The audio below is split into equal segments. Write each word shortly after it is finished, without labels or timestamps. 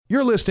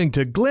You're listening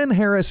to Glynn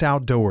Harris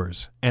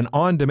Outdoors, an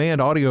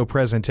on-demand audio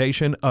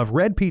presentation of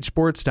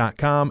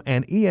RedPeachSports.com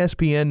and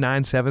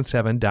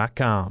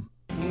ESPN977.com.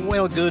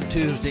 Well, good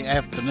Tuesday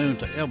afternoon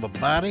to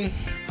everybody.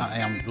 I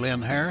am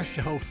Glynn Harris,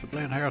 your host for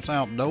Glynn Harris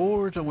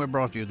Outdoors, and we're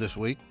brought to you this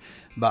week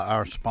by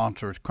our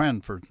sponsors,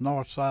 Cranford's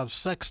Northside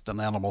Sexton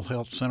Animal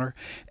Health Center,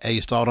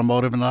 Ace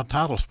Automotive, and our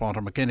title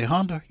sponsor, McKinney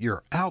Honda,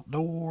 your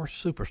outdoor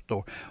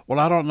superstore. Well,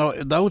 I don't know,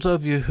 those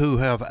of you who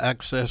have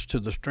access to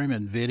the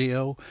streaming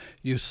video,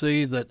 you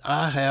see that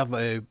I have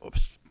a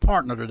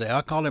partner today.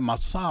 I call him my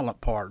silent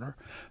partner,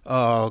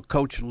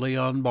 Coach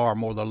Leon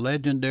Barmore, the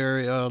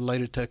legendary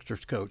Lady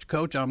Texters coach.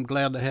 Coach, I'm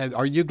glad to have you.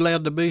 Are you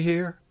glad to be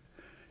here?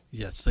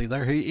 Yes, see,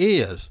 there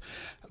he is.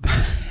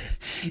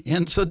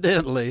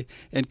 Incidentally,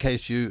 in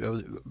case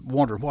you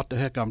wonder what the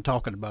heck I'm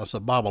talking about, it's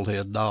a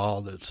bobblehead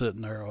doll that's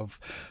sitting there of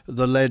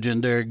the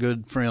legendary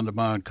good friend of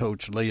mine,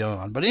 Coach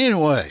Leon. But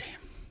anyway,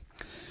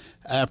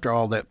 after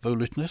all that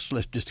foolishness,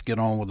 let's just get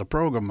on with the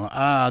program.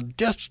 I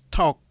just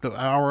talked an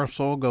hour or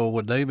so ago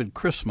with David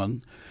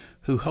Chrisman,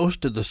 who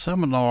hosted the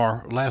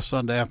seminar last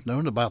Sunday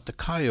afternoon about the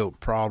coyote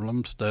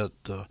problems that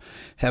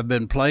have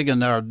been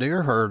plaguing our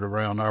deer herd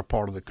around our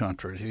part of the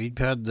country. He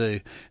had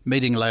the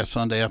meeting last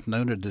Sunday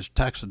afternoon at his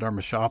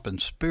taxidermy shop in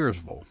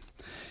Spearsville.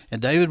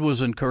 And David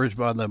was encouraged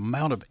by the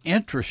amount of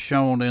interest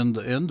shown in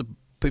the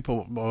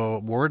people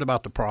worried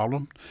about the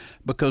problem,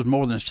 because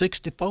more than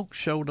 60 folks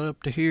showed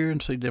up to hear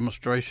and see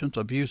demonstrations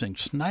of using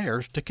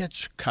snares to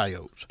catch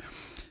coyotes.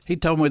 He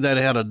told me that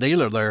he had a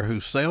dealer there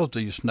who sells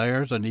these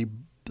snares, and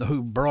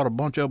who brought a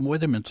bunch of them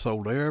with him and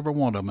sold every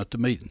one of them at the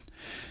meeting.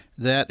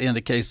 That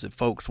indicates that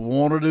folks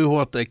want to do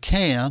what they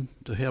can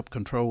to help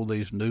control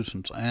these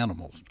nuisance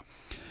animals.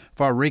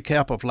 For a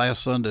recap of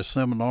last Sunday's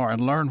seminar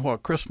and learn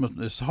what Christmas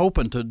is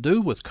hoping to do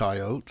with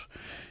coyotes,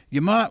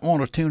 you might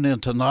want to tune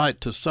in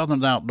tonight to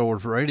Southern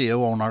Outdoors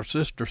Radio on our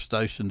sister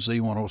station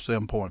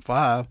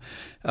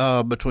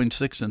Z107.5 between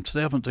 6 and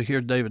 7 to hear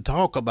David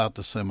talk about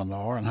the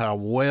seminar and how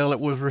well it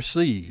was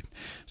received.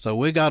 So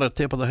we got a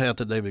tip of the hat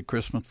to David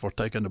Christmas for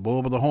taking the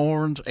bull by the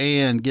horns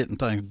and getting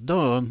things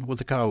done with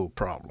the coyote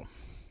problem.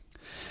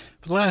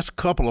 For the last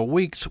couple of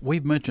weeks,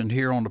 we've mentioned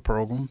here on the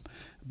program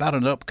about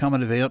an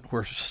upcoming event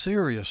where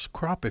serious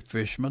crappie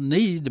fishermen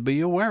need to be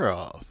aware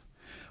of.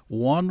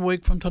 1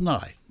 week from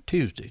tonight,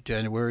 Tuesday,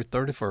 January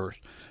 31st,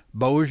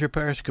 Bossier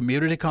Parish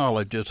Community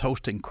College is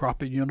hosting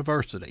Crappie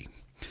University.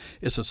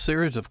 It's a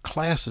series of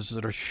classes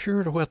that are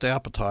sure to whet the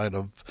appetite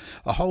of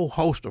a whole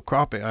host of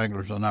crappie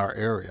anglers in our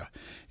area.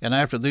 And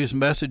after these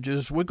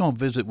messages, we're going to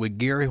visit with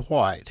Gary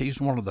White.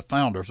 He's one of the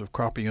founders of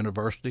Crappie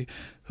University,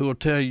 who will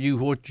tell you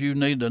what you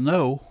need to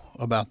know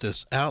about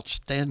this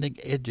outstanding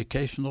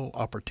educational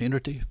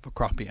opportunity for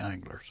crappie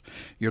anglers.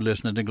 You're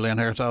listening to Glynn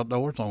Harris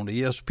Outdoors on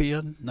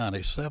ESPN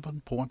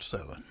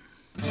 97.7.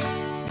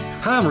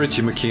 Hi, I'm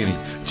Richie McKinney.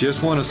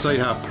 Just want to say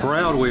how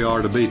proud we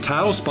are to be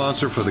title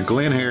sponsor for the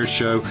Glynn Harris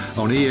Show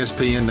on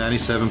ESPN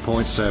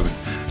 97.7.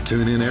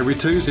 Tune in every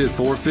Tuesday at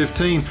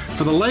 4:15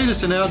 for the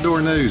latest in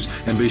outdoor news,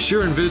 and be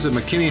sure and visit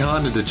McKinney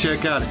Honda to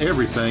check out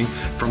everything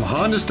from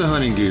Hondas to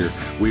hunting gear.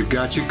 We've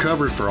got you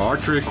covered for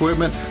archery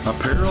equipment,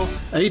 apparel,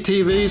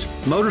 ATVs,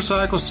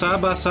 motorcycles,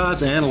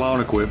 side-by-sides, and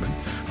lawn equipment.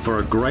 For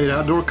a great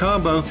outdoor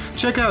combo,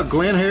 check out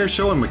Glynn Harris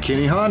Show and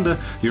McKinney Honda,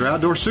 your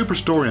outdoor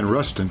superstore in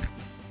Ruston.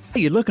 Are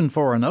you looking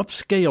for an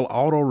upscale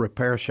auto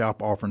repair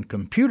shop offering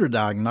computer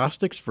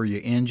diagnostics for your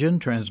engine,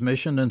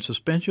 transmission, and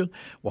suspension?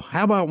 Well,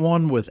 how about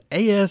one with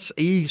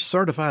ASE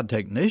certified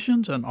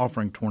technicians and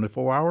offering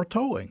 24-hour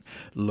towing?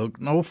 Look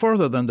no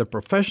further than the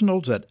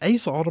professionals at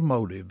Ace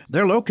Automotive.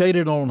 They're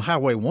located on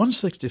Highway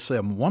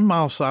 167, 1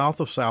 mile south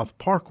of South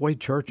Parkway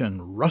Church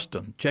in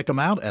Ruston. Check them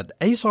out at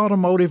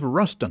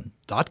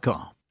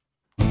aceautomotiveruston.com.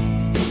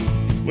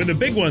 When the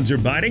big ones are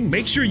biting,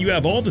 make sure you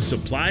have all the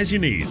supplies you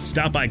need.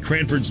 Stop by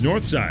Cranford's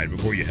North Side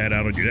before you head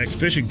out on your next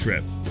fishing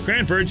trip.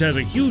 Cranford's has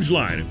a huge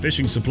line of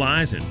fishing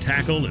supplies and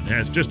tackle, and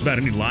has just about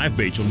any live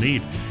bait you'll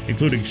need,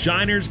 including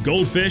shiners,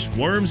 goldfish,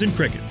 worms, and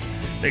crickets.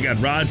 They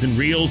got rods and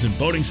reels and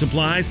boating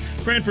supplies.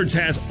 Cranford's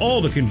has all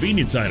the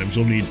convenience items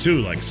you'll need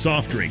too, like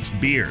soft drinks,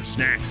 beer,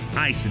 snacks,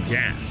 ice, and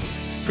gas.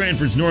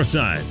 Cranford's North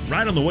Side,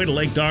 right on the way to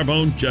Lake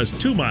D'Arbonne, just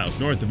 2 miles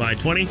north of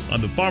I-20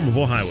 on the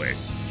Farmerville Highway.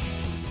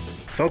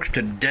 Folks,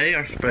 today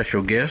our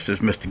special guest is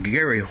Mr.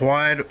 Gary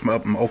White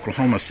up in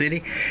Oklahoma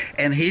City,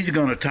 and he's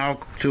going to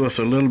talk to us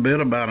a little bit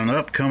about an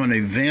upcoming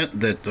event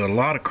that a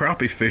lot of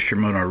crappie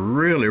fishermen are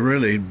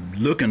really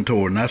looking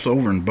toward, and that's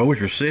over in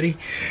Bossier City,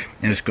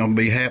 and it's going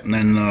to be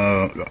happening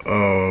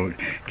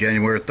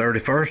January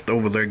 31st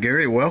over there.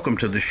 Gary, welcome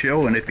to the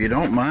show, and if you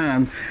don't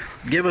mind,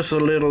 give us a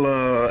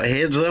little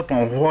heads up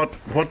on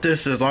what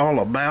this is all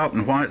about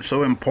and why it's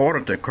so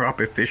important that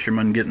crappie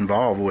fishermen get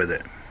involved with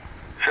it.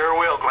 Sure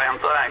will, Glenn.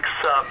 Thanks.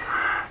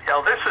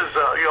 This is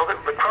the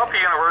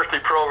Crappie University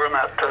program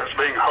that is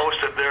being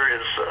hosted there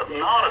is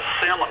not a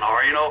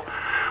seminar.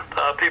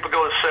 People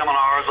go to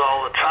seminars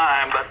all the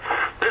time, but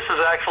this is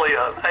actually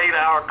an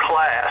 8-hour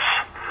class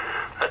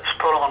that's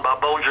put on by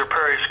Bossier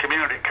Parish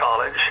Community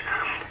College.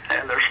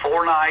 And there's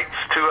 4 nights,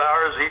 2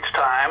 hours each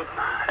time,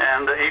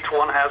 and each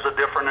one has a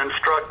different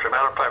instructor.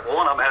 Matter of fact,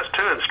 one of them has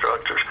 2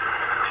 instructors.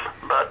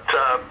 But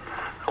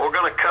we're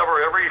going to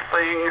cover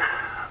everything,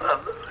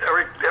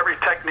 every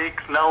technique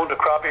known to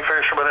crappie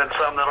fishermen and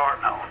some that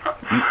aren't known.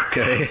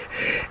 Okay.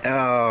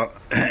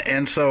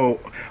 And so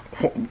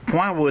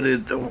why would a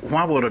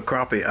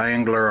crappie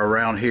angler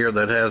around here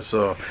that has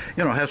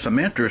has some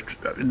interest?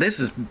 This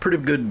is pretty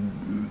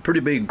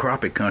big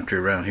crappie country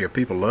around here.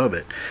 People love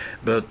it,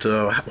 but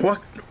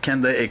what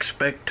can they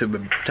expect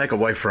to take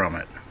away from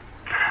it?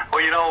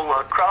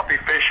 Well, crappie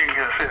fishing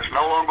is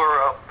no longer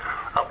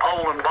a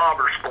pole and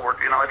bobber sport.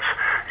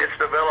 It's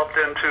developed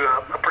into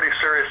a pretty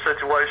serious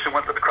situation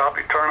with the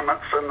crappie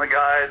tournaments and the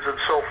guides and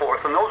so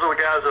forth. And those are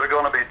the guys that are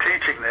going to be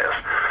teaching this.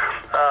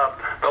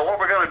 But what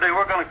we're going to do,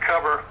 we're going to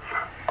cover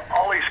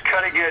all these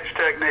cutting-edge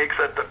techniques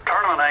that the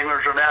tournament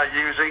anglers are now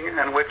using,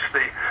 and which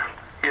the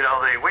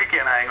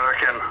weekend angler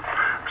can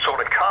sort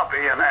of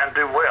copy and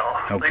do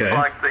well. Okay. Things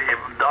like the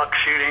duck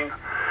shooting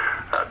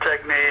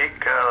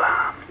technique,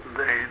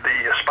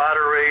 the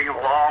spider rig,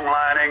 long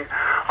lining,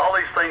 all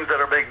these things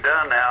that are being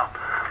done now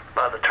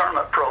by the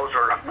tournament pros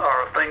are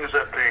things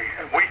that the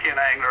weekend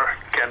angler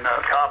can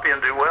copy and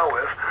do well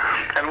with.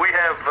 And we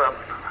have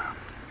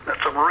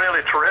some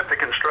really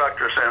terrific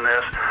instructors in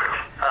this.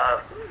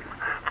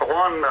 For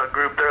one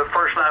group there, the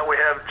first night we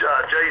have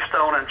Jay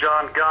Stone and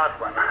John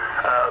Godwin,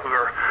 who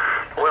are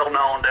well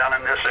known down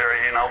in this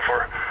area,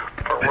 for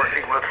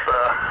working with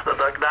the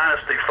Duck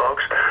Dynasty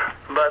folks.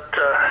 But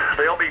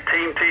they'll be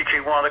team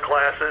teaching one of the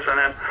classes, and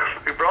then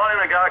we brought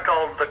in a guy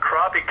called the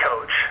Crappie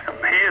Coach, and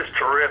he is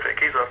terrific.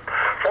 He's a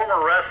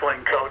former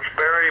wrestling coach,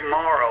 Barry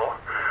Morrow,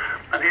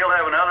 and he'll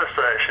have another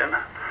session.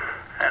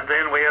 And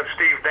then we have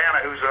Steve Dana,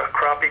 who's a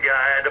crappie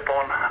guide up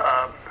on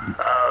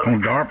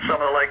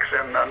some of the lakes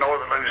in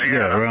northern Louisiana.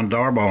 Yeah, around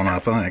Darbon, I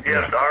think.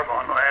 Yes, yeah.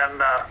 Darbon.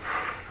 And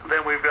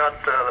then we've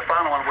got the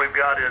final one we've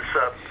got is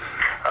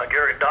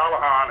Gary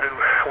Dollahan, who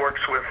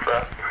works with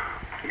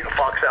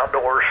Fox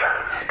Outdoors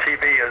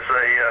TV as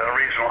a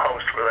regional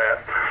host for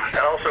that,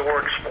 and also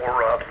works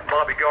for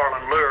Bobby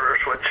Garland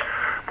Lures, which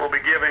will be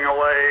giving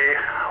away a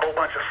whole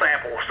bunch of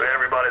samples to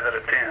everybody that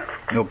attends.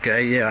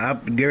 Okay, yeah.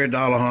 Gary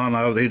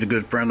Dollahan, he's a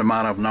good friend of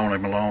mine. I've known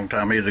him a long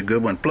time. He's a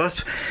good one.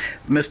 Plus,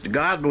 Mr.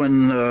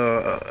 Godwin,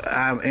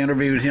 I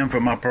interviewed him for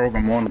my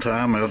program one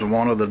time as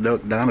one of the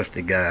Duck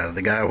Dynasty guys,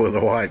 the guy with a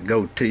white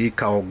goatee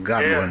called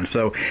Godwin. Yeah.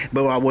 So,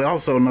 but we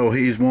also know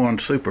he's one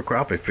super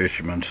crappie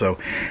fisherman. So,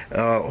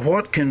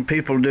 what can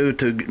people do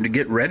to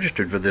get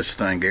registered for this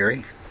thing,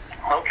 Gary?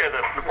 Okay,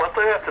 what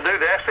they have to do,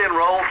 they have to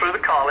enroll through the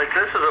college.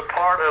 This is a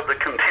part of the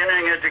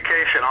continuing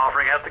education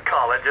offering at the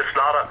college. It's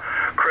not a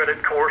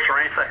credit course or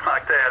anything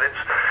like that.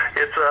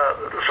 It's a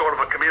sort of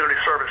a community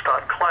service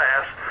type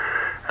class,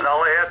 and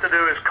all they have to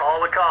do is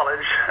call the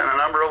college, and the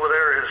number over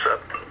there is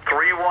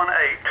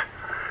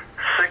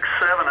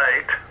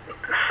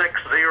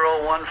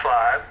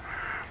 318-678-6015,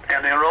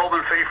 and the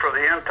enrollment fee for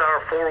the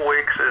entire 4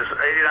 weeks is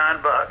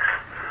 $89.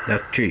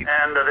 That's cheap.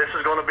 And this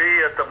is going to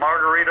be at the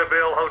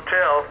Margaritaville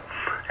Hotel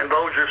in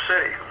Bossier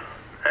City,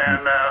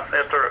 and at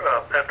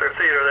their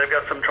theater. They've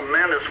got some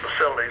tremendous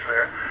facilities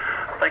there.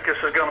 I think this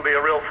is going to be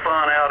a real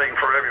fun outing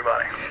for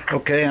everybody.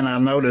 Okay, and I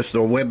noticed the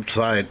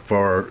website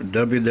for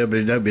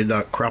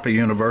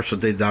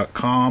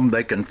www.crappieuniversity.com.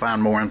 They can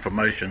find more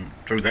information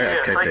through that.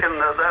 Yes, they can.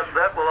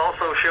 That will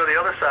also show the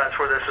other sites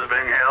where this is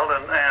being held,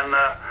 and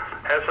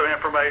has some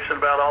information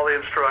about all the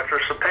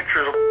instructors, some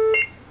pictures,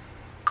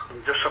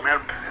 just some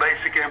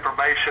basic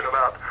information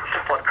about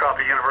what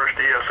Crappie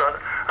University is. So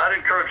I'd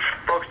encourage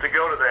folks to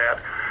go to that,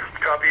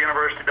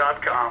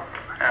 crappieuniversity.com,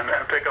 and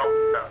pick all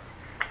that up.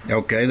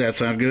 Okay, that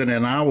sounds good,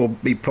 and I will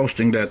be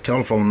posting that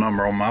telephone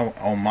number on my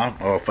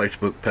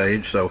Facebook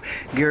page. So,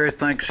 Gary,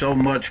 thanks so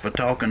much for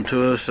talking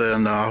to us,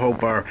 and I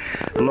hope our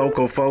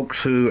local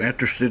folks who are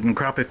interested in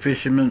crappie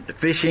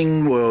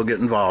fishing will get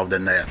involved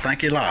in that.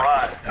 Thank you a lot. All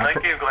right.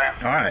 Thank you, Glenn.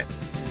 All right.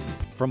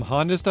 From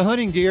Hondas to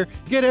hunting gear,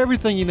 get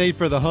everything you need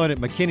for the hunt at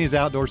McKinney's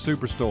Outdoor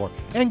Superstore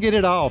and get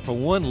it all for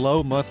one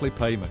low monthly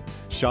payment.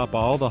 Shop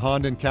all the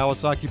Honda and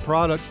Kawasaki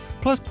products,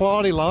 plus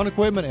quality lawn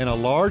equipment and a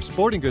large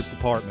sporting goods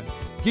department.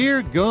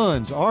 Gear,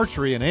 guns,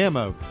 archery, and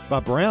ammo by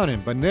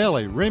Browning,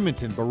 Benelli,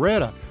 Remington,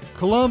 Beretta,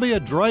 Columbia,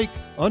 Drake,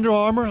 Under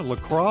Armour,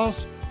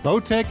 Lacrosse,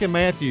 Bowtech, and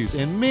Matthews,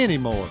 and many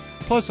more.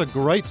 Plus a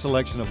great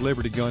selection of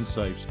Liberty gun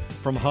safes.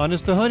 From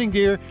Hondas to hunting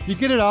gear, you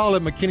get it all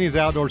at McKinney's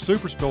Outdoor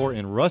Superstore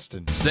in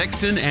Ruston.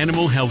 Sexton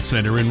Animal Health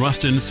Center in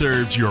Ruston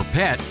serves your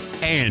pet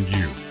and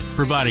you,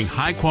 providing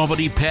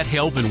high-quality pet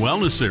health and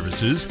wellness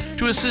services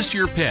to assist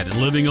your pet in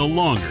living a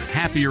longer,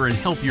 happier, and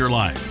healthier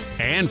life,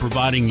 and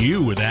providing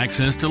you with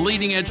access to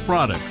leading-edge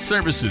products,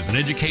 services, and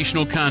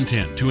educational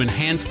content to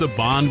enhance the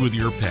bond with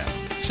your pet.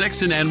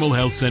 Sexton Animal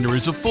Health Center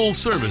is a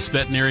full-service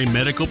veterinary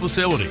medical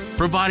facility,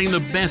 providing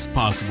the best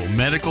possible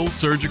medical,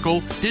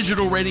 surgical,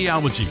 digital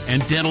radiology,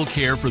 and dental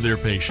care for their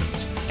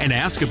patients. And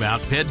ask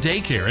about pet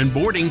daycare and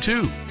boarding,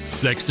 too.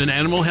 Sexton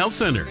Animal Health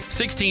Center,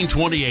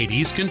 1628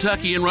 East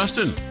Kentucky in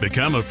Ruston.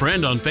 Become a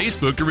friend on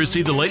Facebook to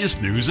receive the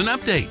latest news and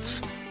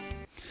updates.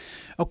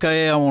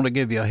 Okay, I want to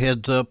give you a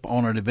heads up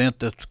on an event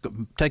that's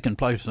taking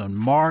place in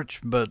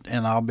March,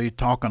 and I'll be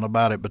talking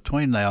about it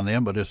between now and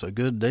then, but it's a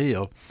good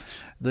deal.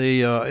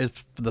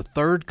 It's the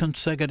third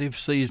consecutive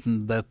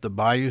season that the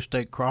Bayou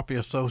State Crappie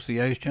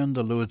Association,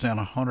 the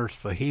Louisiana Hunters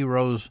for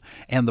Heroes,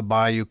 and the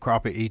Bayou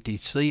Crappie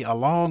ETC,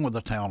 along with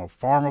the town of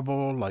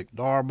Farmerville, Lake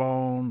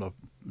D'Arbonne,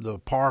 the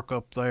park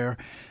up there,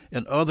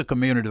 and other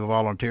community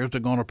volunteers are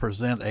going to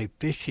present a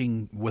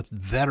Fishing with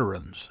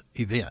Veterans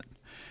event.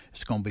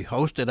 It's going to be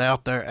hosted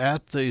out there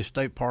at the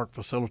state park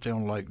facility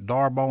on Lake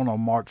D'Arbonne on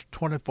March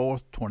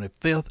 24th,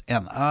 25th,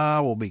 and I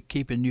will be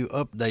keeping you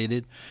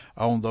updated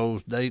on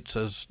those dates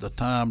as the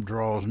time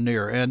draws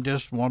near. And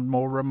just one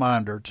more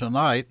reminder,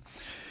 tonight,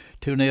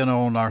 tune in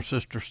on our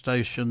sister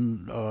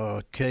station,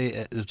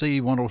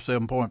 KZ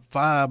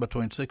 107.5,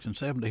 between 6 and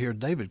 7 to hear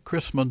David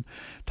Chrisman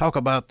talk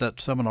about that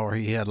seminar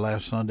he had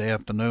last Sunday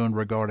afternoon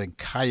regarding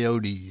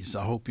coyotes.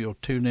 I hope you'll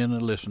tune in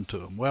and listen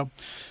to him. Well,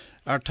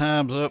 our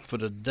time's up for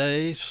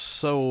today,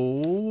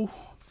 so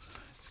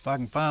if I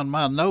can find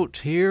my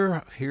notes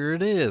here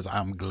it is.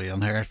 I'm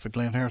Glynn Harris for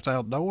Glynn Harris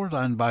Outdoors.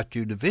 I invite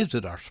you to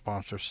visit our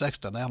sponsor,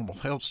 Sexton Animal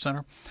Health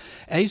Center,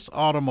 Ace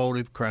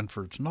Automotive,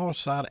 Cranford's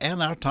Northside,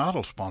 and our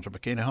title sponsor,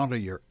 McKinney Honda,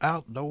 your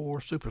outdoor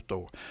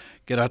superstore.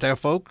 Get out there,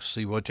 folks,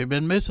 see what you've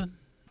been missing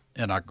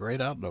in our great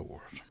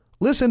outdoors.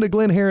 Listen to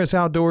Glynn Harris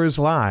Outdoors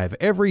live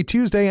every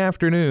Tuesday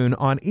afternoon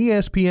on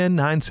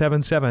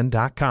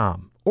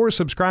ESPN977.com. Or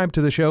subscribe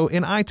to the show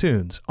in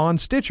iTunes, on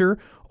Stitcher,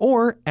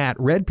 or at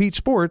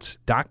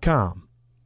redpeachsports.com.